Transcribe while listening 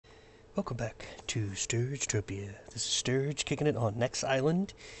Welcome back to Entropia. This is Sturge kicking it on Next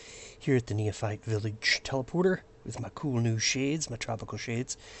Island here at the Neophyte Village Teleporter with my cool new shades, my tropical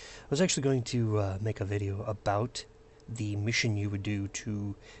shades. I was actually going to make a video about the mission you would do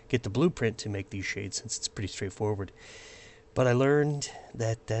to get the blueprint to make these shades, since it's pretty straightforward. But I learned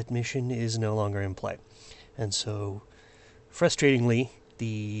that that mission is no longer in play. And so, frustratingly,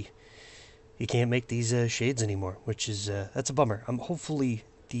 you can't make these shades anymore, which is that's a bummer. Hopefully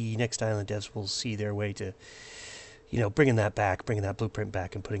the Next Island devs will see their way to, bringing that back, bringing that blueprint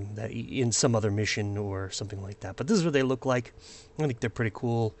back, and putting that in some other mission or something like that. But this is what they look like. I think they're pretty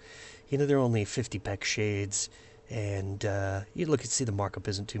cool. They're only 50 pec shades, and you look and see the markup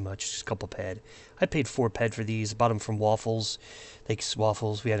isn't too much, just a couple ped. I paid 4 ped for these. I bought them from Waffles. Thanks,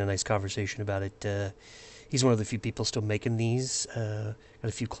 Waffles. We had a nice conversation about it. He's one of the few people still making these. Got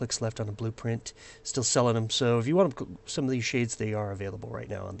a few clicks left on the blueprint. Still selling them. So if you want some of these shades, they are available right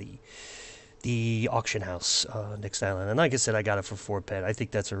now on the auction house Next Island. And like I said, I got it for 4 ped. I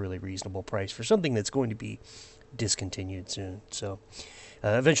think that's a really reasonable price for something that's going to be discontinued soon. So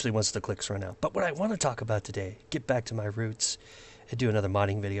eventually once the clicks run out. But what I want to talk about today, get back to my roots and do another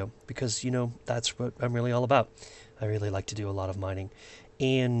mining video. Because, that's what I'm really all about. I really like to do a lot of mining.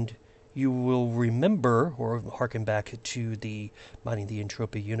 And you will remember, or harken back to the Mining the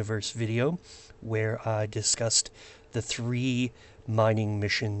Entropia Universe video, where I discussed the 3 mining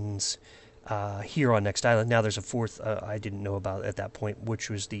missions here on Next Island. Now there's a 4th I didn't know about at that point, which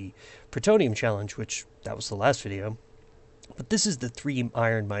was the Plutonium Challenge, which that was the last video. But this is the 3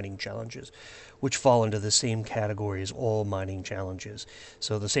 iron mining challenges, which fall into the same category as all mining challenges.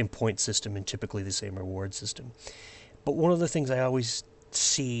 So the same point system and typically the same reward system. But one of the things I always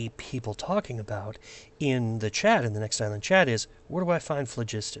see people talking about in the chat, in the Next Island chat, is where do I find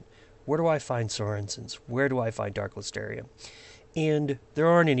Phlogiston? Where do I find Sorensens? Where do I find Dark Lysterium? And there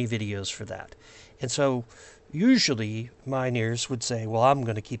aren't any videos for that. And so usually miners would say, well, I'm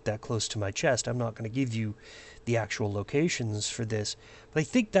going to keep that close to my chest. I'm not going to give you the actual locations for this. But I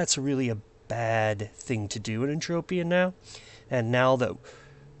think that's really a bad thing to do in Entropia now. And now that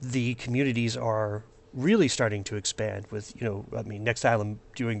the communities are really starting to expand with, Next Island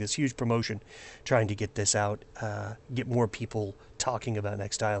doing this huge promotion, trying to get this out, get more people talking about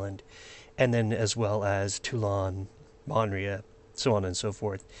Next Island, and then as well as Toulon, Monria, so on and so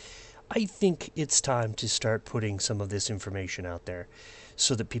forth. I think it's time to start putting some of this information out there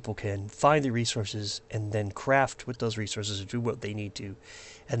so that people can find the resources and then craft with those resources and do what they need to.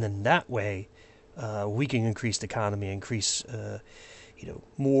 And then that way, we can increase the economy, increase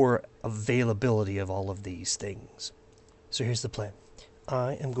more availability of all of these things. So here's the plan.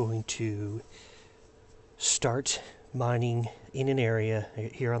 I am going to start mining in an area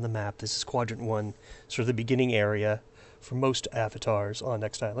here on the map. This is Quadrant 1, sort of the beginning area for most avatars on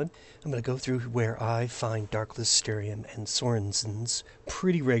Next Island. I'm going to go through where I find Dark Lysterium and Sorensens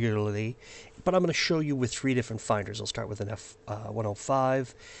pretty regularly, but I'm going to show you with 3 different finders. I'll start with an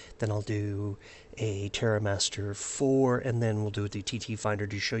F105, then I'll do a TerraMaster 4, and then we'll do the TT finder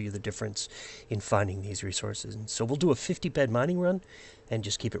to show you the difference in finding these resources. And so we'll do a 50 bed mining run and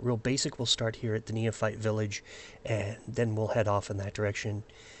just keep it real basic. We'll start here at the Neophyte Village, and then we'll head off in that direction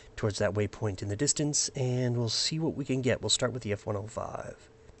towards that waypoint in the distance, and we'll see what we can get. We'll start with the F105.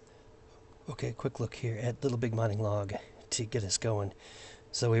 Okay, quick look here at Little Big Mining Log to get us going.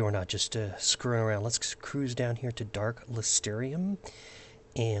 So we were not just screwing around. Let's cruise down here to Dark Lysterium,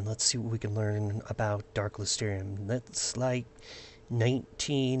 and let's see what we can learn about Dark Lysterium. That's like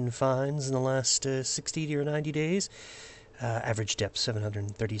 19 finds in the last 60 or 90 days. Average depth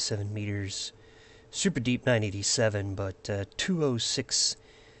 737 meters. Super deep 987, but 206.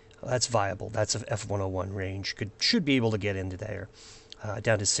 That's viable. That's an F101 range. Should be able to get into there,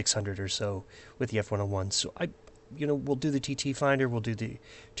 down to 600 or so with the F101. So we'll do the TT finder, we'll do the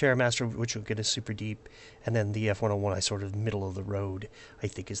TerraMaster, which will get us super deep, and then the F101, I sort of middle of the road, I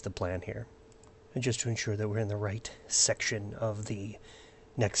think is the plan here. And just to ensure that we're in the right section of the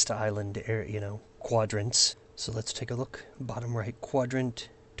Next Island area, quadrants. So let's take a look. Bottom right quadrant,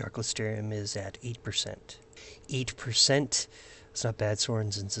 Dark Lysterium is at 8%. 8%. It's not bad.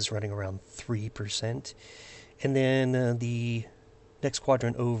 Sorensen's is running around 3%. And then the next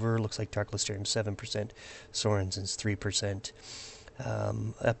quadrant over looks like Dark Lysterium 7%, Sorensen's 3%.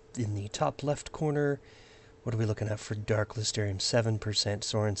 Up in the top left corner, what are we looking at for Dark Lysterium? 7%,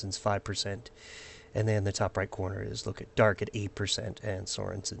 Sorensen's 5%. And then the top right corner is look at Dark at 8% and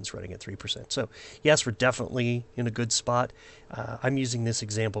Sorensen's running at 3%. So yes, we're definitely in a good spot. I'm using this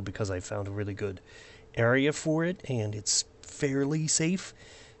example because I found a really good area for it, and it's fairly safe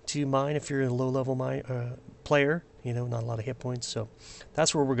to mine if you're a low-level player. you know, not a lot of hit points, so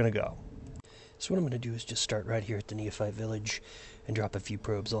that's where we're going to go. So what I'm going to do is just start right here at the Neophyte Village and drop a few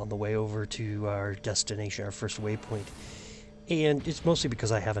probes on the way over to our destination, our first waypoint. And it's mostly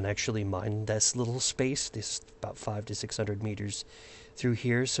because I haven't actually mined this little space, this about 500 to 600 meters through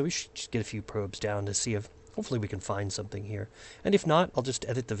here, so we should just get a few probes down to see if hopefully we can find something here. And if not, I'll just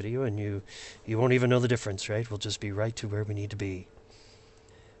edit the video and you won't even know the difference, right? We'll just be right to where we need to be.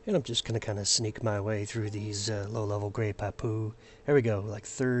 And I'm just going to kind of sneak my way through these low-level gray papu. There we go, like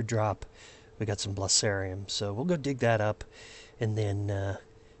third drop. We got some Lysterium, so we'll go dig that up and then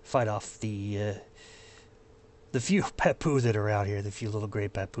fight off the few papu that are out here, the few little gray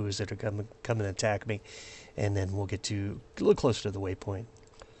papus that are come and attack me. And then we'll get to a little closer to the waypoint.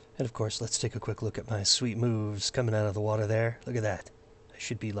 And of course, let's take a quick look at my sweet moves coming out of the water there. Look at that. I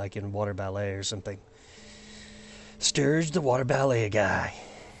should be like in water ballet or something. Sturge the water ballet guy.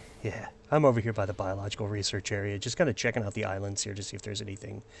 Yeah, I'm over here by the biological research area, just kind of checking out the islands here to see if there's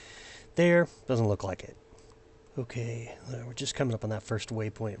anything there. Doesn't look like it. Okay, we're just coming up on that first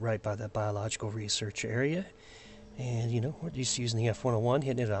waypoint right by that biological research area. And, you know, we're just using the F-101,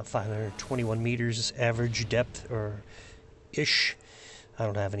 hitting it about 521 meters average depth, or ish. I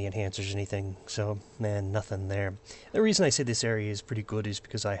don't have any enhancers or anything, so, man, nothing there. The reason I say this area is pretty good is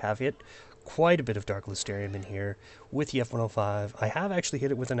because I have hit quite a bit of Dark Lysterium in here with the F-105. I have actually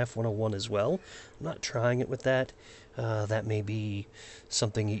hit it with an F-101 as well. I'm not trying it with that. That may be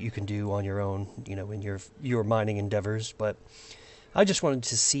something you can do on your own, you know, in your mining endeavors, but I just wanted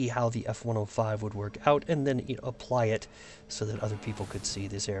to see how the F-105 would work out and then, you know, apply it so that other people could see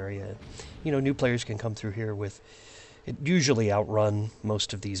this area. You know, new players can come through here with it usually outrun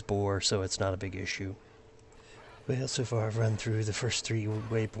most of these boar, so it's not a big issue. Well, so far I've run through the first 3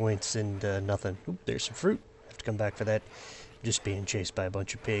 waypoints and nothing. Oop, there's some fruit. I have to come back for that. I'm just being chased by a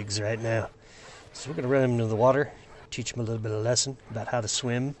bunch of pigs right now. So we're going to run them into the water, teach them a little bit of lesson about how to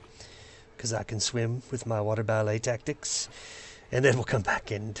swim, because I can swim with my water ballet tactics. And then we'll come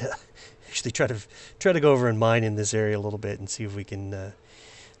back and actually try to go over and mine in this area a little bit and see if we can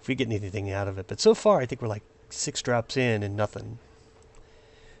if we get anything out of it. But so far, I think we're like 6 drops in and nothing.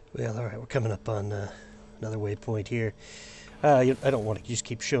 Well, all right, we're coming up on another waypoint here. I don't want to just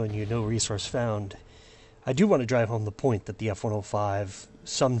keep showing you no resource found. I do want to drive home the point that the F-105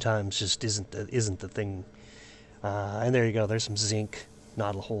 sometimes just isn't the thing. And there you go. There's some zinc.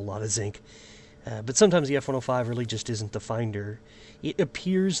 Not a whole lot of zinc. But sometimes the F-105 really just isn't the finder. It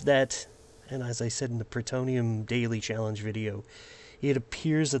appears that, and as I said in the Protonium Daily Challenge video, it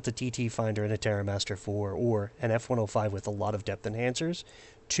appears that the TT finder in a TerraMaster 4 or an F-105 with a lot of depth enhancers,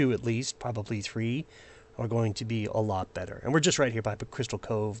 2 at least, probably 3, are going to be a lot better. And we're just right here by Crystal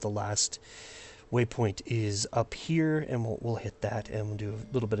Cove. The last waypoint is up here, and we'll hit that, and we'll do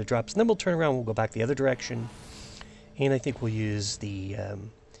a little bit of drops. And then we'll turn around, we'll go back the other direction, and I think we'll use the...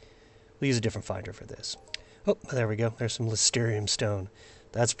 we'll use a different finder for this. Oh, there we go. There's some Lysterium stone.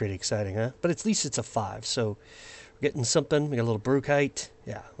 That's pretty exciting, huh? But at least it's a 5, so we're getting something. We got a little Brukite.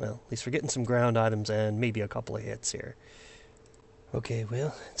 Yeah, well, at least we're getting some ground items and maybe a couple of hits here. Okay,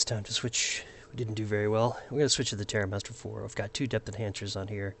 well, it's time to switch. We didn't do very well. We're going to switch to the TerraMaster 4. I've got 2 depth enhancers on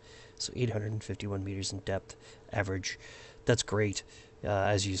here, so 851 meters in depth average. That's great.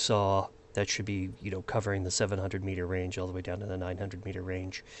 As you saw, that should be, you know, covering the 700 meter range all the way down to the 900 meter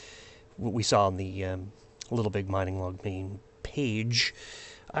range. What we saw on the Little Big Mining Log main page,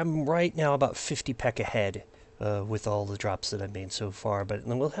 I'm right now about 50 peck ahead with all the drops that I've made so far, but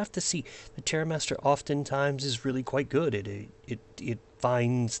then we'll have to see. The TerraMaster oftentimes is really quite good. It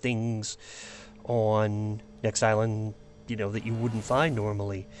finds things on Next Island, you know, that you wouldn't find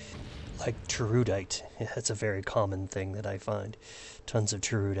normally, like Terudite. That's a very common thing that I find. Tons of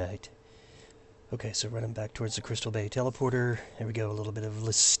Terudite. Okay, so running back towards the Crystal Bay teleporter. There we go, a little bit of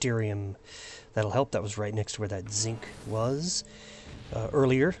Lysterium. That'll help. That was right next to where that zinc was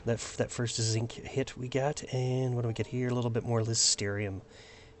earlier. That first zinc hit we got. And what do we get here? A little bit more Lysterium.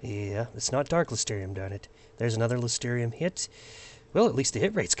 Yeah, it's not Dark Lysterium, darn it. There's another Lysterium hit. Well, at least the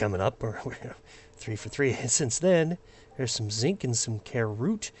hit rate's coming up. We're 3 for 3 since then. There's some zinc and some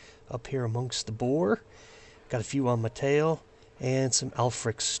Carroot up here amongst the boar. Got a few on my tail. And some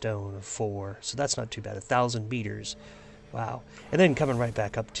Alfric stone of 4. So that's not too bad. 1,000 meters. Wow. And then coming right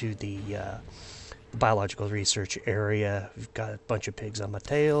back up to the biological research area. We've got a bunch of pigs on my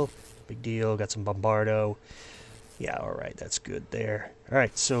tail. Big deal. Got some Bombardo. Yeah, alright. That's good there.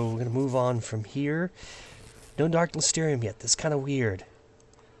 Alright, so we're going to move on from here. No Dark Lysterium yet. That's kind of weird.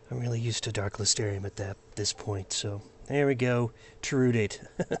 I'm really used to Dark Lysterium at this point. So there we go. Terudite.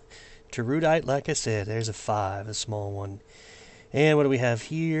 Terudite, like I said. There's a 5. A small one. And what do we have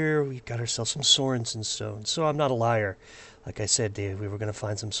here? We've got ourselves some Sorensen stones. So I'm not a liar. Like I said, Dave, we were going to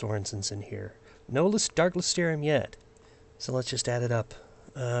find some Sorensens in here. No dark Lysterium yet. So let's just add it up.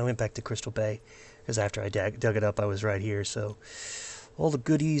 I went back to Crystal Bay, because after I dug it up, I was right here. So all the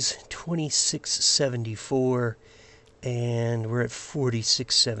goodies, 2674, and we're at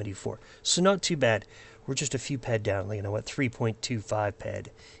 4674. So not too bad. We're just a few ped down, you know what, 3.25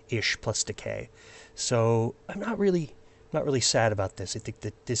 ped-ish plus decay. So I'm not really sad about this. I think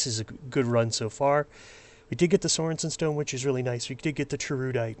that this is a good run so far. We did get the Sorensen stone, which is really nice. We did get the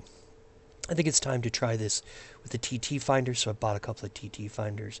Terudite. I think it's time to try this with the TT finder, so I bought a couple of TT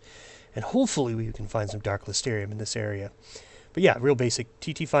finders. And hopefully we can find some dark Lysterium in this area. But yeah, real basic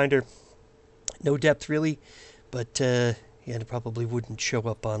TT finder. No depth really, but yeah, it probably wouldn't show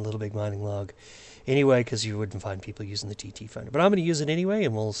up on Little Big Mining Log anyway, because you wouldn't find people using the TT finder. But I'm going to use it anyway,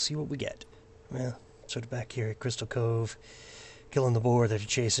 and we'll see what we get. Well, sort of back here at Crystal Cove, killing the boar that are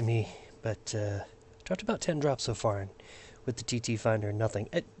chasing me, but dropped about 10 drops so far, and with the TT finder, nothing.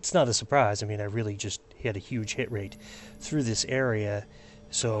 It's not a surprise. I mean, I really just had a huge hit rate through this area,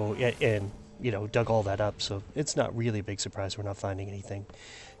 so, and, you know, dug all that up, so it's not really a big surprise we're not finding anything,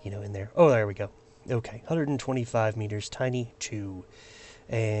 you know, in there. Oh, there we go. Okay, 125 meters, tiny 2,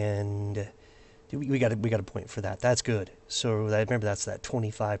 and we got a point for that. That's good. So remember, that's that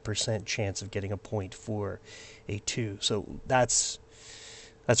 25% chance of getting a point for a 2. So that's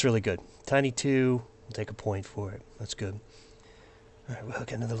really good. Tiny 2, we'll take a point for it. That's good. All right, well,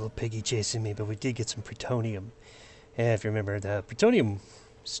 got another little piggy chasing me, but we did get some plutonium. And if you remember, the plutonium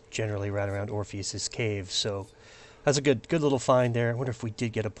is generally right around Orpheus's cave, so that's a good little find there. I wonder if we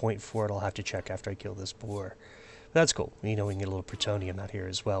did get a point for it. I'll have to check after I kill this boar. But that's cool. You know, we can get a little plutonium out here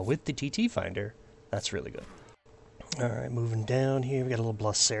as well with the TT finder. That's really good. All right, moving down here, we got a little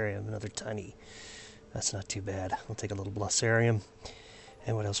Lysterium, another tiny. That's not too bad. We'll take a little Lysterium.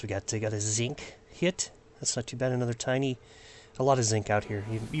 And what else we got? We got a zinc hit. That's not too bad. Another tiny. A lot of zinc out here.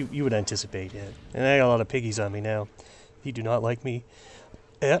 You would anticipate it. And I got a lot of piggies on me now. You do not like me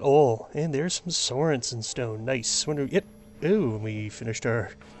at all. And there's some Sorensen stone. Nice. Wonder. Yep. Ooh, we finished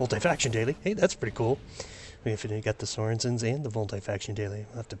our multi-faction daily. Hey, that's pretty cool. We got the Sorensens and the multi-faction daily.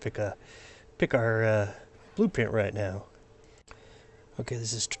 We'll have to pick our blueprint right now. Okay,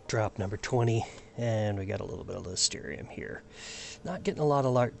 this is drop number 20, and we got a little bit of Lysterium here. Not getting a lot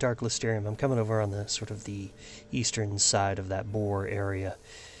of dark Lysterium. I'm coming over on the sort of the eastern side of that boar area,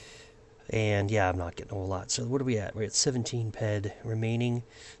 and yeah, I'm not getting a whole lot. So what are we at? We're at 17 ped remaining.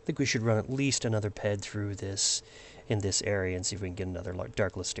 I think we should run at least another ped through this in this area and see if we can get another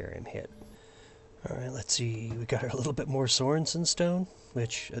dark Lysterium hit. All right, let's see. We got a little bit more Sorensen stone,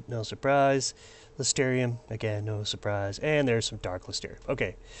 which, no surprise. Lysterium, again, no surprise. And there's some dark Lysterium.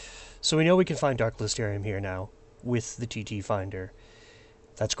 Okay, so we know we can find dark Lysterium here now with the TT finder.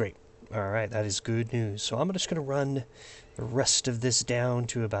 That's great. All right, that is good news. So I'm just going to run the rest of this down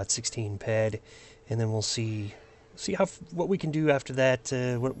to about 16 ped, and then we'll see what we can do after that,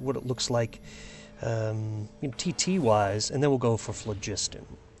 what it looks like TT-wise, and then we'll go for Phlogiston.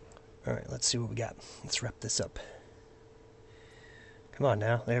 All right, let's see what we got. Let's wrap this up. Come on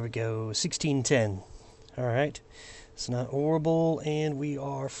now. There we go. 1610. All right. It's not horrible, and we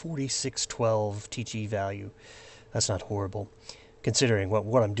are 4612 TT value. That's not horrible, considering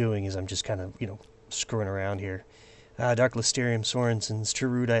what I'm doing is I'm just kind of, screwing around here. Dark Lysterium, Sorensens,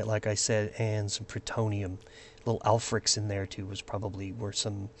 Terudite, like I said, and some Plutonium. A little Alfrix in there, too, was probably worth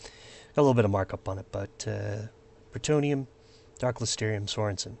a little bit of markup on it, but Plutonium, Dark Lysterium,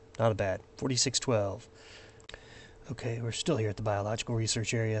 Sorensen. Not bad. 4612. Okay, we're still here at the biological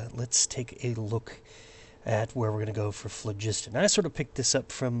research area. Let's take a look at where we're going to go for Phlogiston. I sort of picked this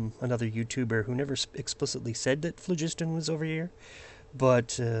up from another YouTuber who never explicitly said that Phlogiston was over here,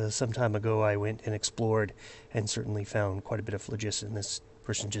 but some time ago I went and explored and certainly found quite a bit of Phlogiston. This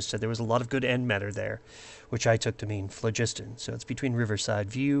person just said there was a lot of good end matter there, which I took to mean Phlogiston. So it's between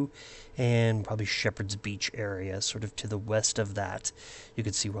Riverside View and probably Shepherd's Beach area, sort of to the west of that. You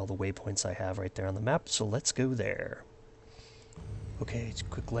can see where all the waypoints I have right there on the map, so let's go there. Okay, it's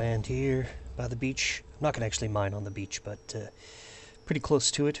quick land here by the beach. I'm not going to actually mine on the beach, but pretty close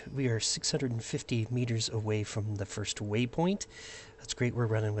to it. We are 650 meters away from the first waypoint. That's great. We're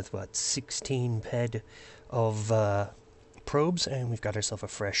running with, 16 ped of probes, and we've got ourselves a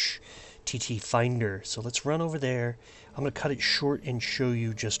fresh TT finder. So let's run over there. I'm going to cut it short and show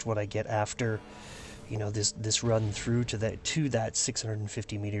you just what I get after, this run through to that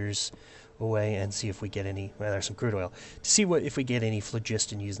 650 meters away, and see if we get any. Well, there's some crude oil. To see if we get any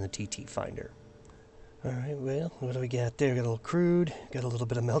Phlogiston using the TT finder. All right. Well, what do we got there? Got a little crude. Got a little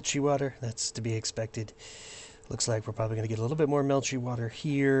bit of melchy water. That's to be expected. A Looks like we're probably going to get a little bit more melchy water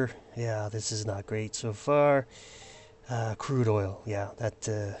here. Yeah, this is not great so far. Crude oil, yeah,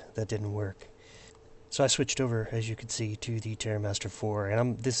 that didn't work. So I switched over, as you can see, to the Terramaster 4,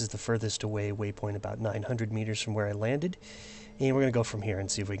 and this is the furthest away waypoint, about 900 meters from where I landed. And we're going to go from here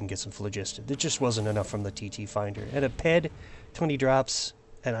and see if we can get some phlogiston. It just wasn't enough from the TT finder. At a PED, 20 drops,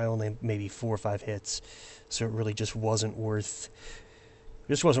 and I only maybe 4 or 5 hits, so it really just wasn't worth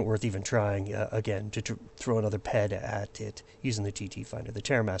even trying again to throw another PED at it using the TT finder. The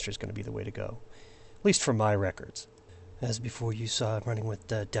Terramaster is going to be the way to go, at least for my records. As before, you saw I'm running with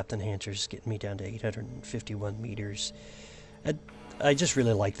depth enhancers, getting me down to 851 meters. I just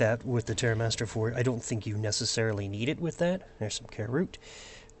really like that with the Terramaster 4. I don't think you necessarily need it with that. There's some care root.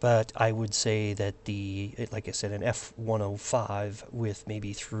 But I would say that like I said, an F105 with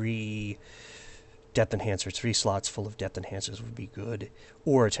maybe 3 depth enhancers, 3 slots full of depth enhancers would be good.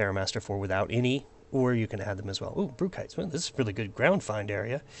 Or a Terramaster 4 without any, or you can add them as well. Ooh, Brookhites. Well, this is a really good ground find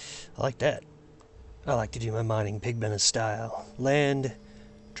area. I like that. I like to do my mining pigmented style. Land,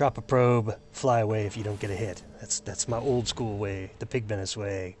 drop a probe, fly away if you don't get a hit. That's my old school way, the pigmented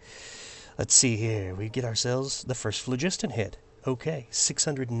way. Let's see here. We get ourselves the first phlogiston hit. Okay,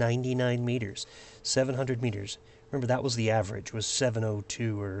 699 meters, 700 meters. Remember, that was the average, was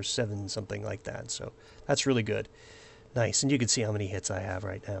 702 or 7 something like that. So that's really good. Nice, and you can see how many hits I have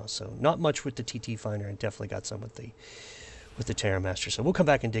right now. So not much with the TT finder, and definitely got some with the Terramaster. So we'll come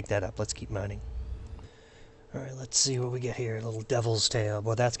back and dig that up. Let's keep mining. All right, let's see what we get here. A little devil's tail.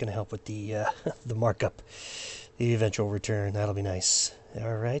 Well, that's going to help with the the markup, the eventual return. That'll be nice.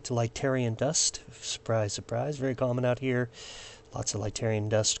 All right, Lysterium dust. Surprise, surprise. Very common out here. Lots of Lysterium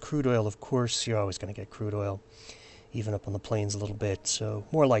dust. Crude oil, of course. You're always going to get crude oil, even up on the plains a little bit. So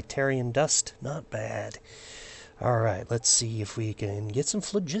more Lysterium dust. Not bad. All right, let's see if we can get some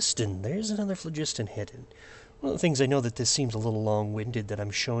phlogiston. There's another phlogiston hit. And one of the things, I know that this seems a little long-winded, that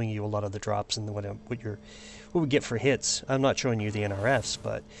I'm showing you a lot of the drops and what we get for hits. I'm not showing you the NRFs,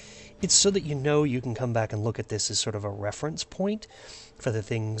 but it's so that you know you can come back and look at this as sort of a reference point for the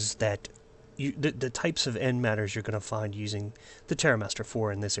things that the types of end matters you're going to find using the Terramaster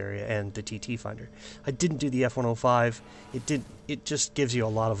 4 in this area and the TT finder. I didn't do the F105. It just gives you a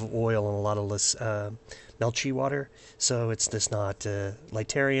lot of oil and a lot of less melchy water, so it's this not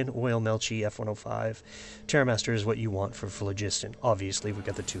Lysterium, oil, melchy, F105. Terramaster is what you want for phlogiston. Obviously, we've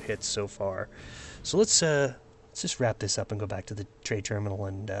got the 2 hits so far. So let's just wrap this up and go back to the trade terminal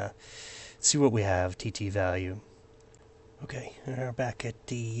and see what we have, TT value. Okay, we're back at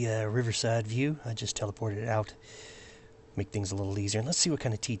the Riverside view. I just teleported it out, make things a little easier. And let's see what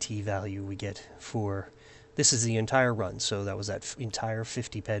kind of TT value we get for... This is the entire run, so that was that entire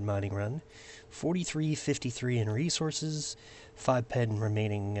 50 PED mining run. 4353 in resources, 5 PED in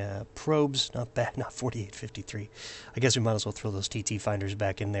remaining probes. Not bad, not 4853. I guess we might as well throw those TT finders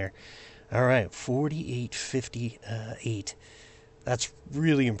back in there. All right, 4858. That's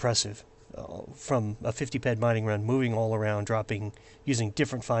really impressive. From a 50 PED mining run, moving all around, dropping, using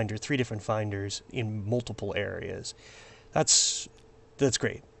different finders, 3 different finders in multiple areas. That's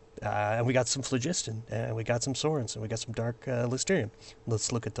great. And we got some phlogiston, and we got some Sorensen, we got some dark Lysterium.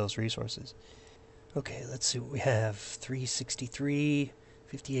 Let's look at those resources. Okay, let's see what we have. 363,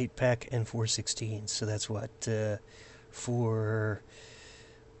 58 PEC, and 416. So that's what,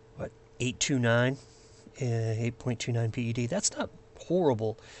 829, 8.29 PED. That's not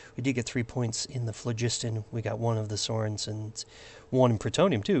horrible. We did get 3 points in the phlogiston. We got 1 of the Sorensens, 1 in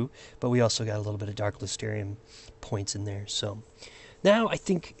Protonium too, but we also got a little bit of dark Lysterium points in there. So now I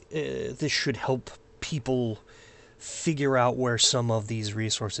think this should help people figure out where some of these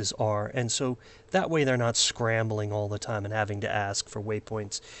resources are, and so that way they're not scrambling all the time and having to ask for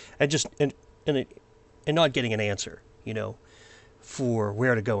waypoints and just and not getting an answer, you know, for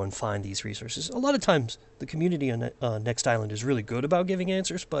where to go and find these resources. A lot of times the community on Next Island is really good about giving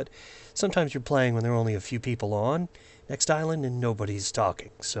answers, but sometimes you're playing when there are only a few people on Next Island and nobody's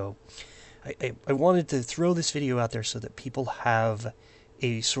talking. So I wanted to throw this video out there so that people have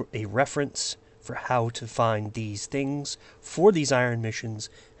a reference for how to find these things for these iron missions,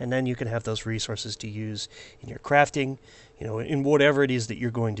 and then you can have those resources to use in your crafting, you know, in whatever it is that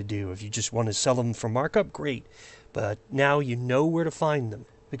you're going to do. If you just want to sell them for markup, great. But now you know where to find them,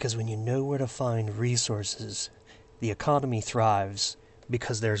 because when you know where to find resources, the economy thrives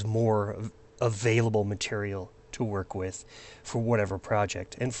because there's more available material to work with for whatever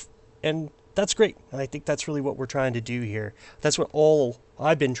project. And that's great. I think that's really what we're trying to do here. That's what all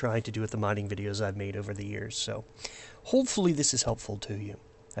I've been trying to do with the mining videos I've made over the years. So hopefully this is helpful to you.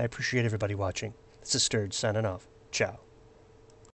 I appreciate everybody watching. This is Sturge signing off. Ciao.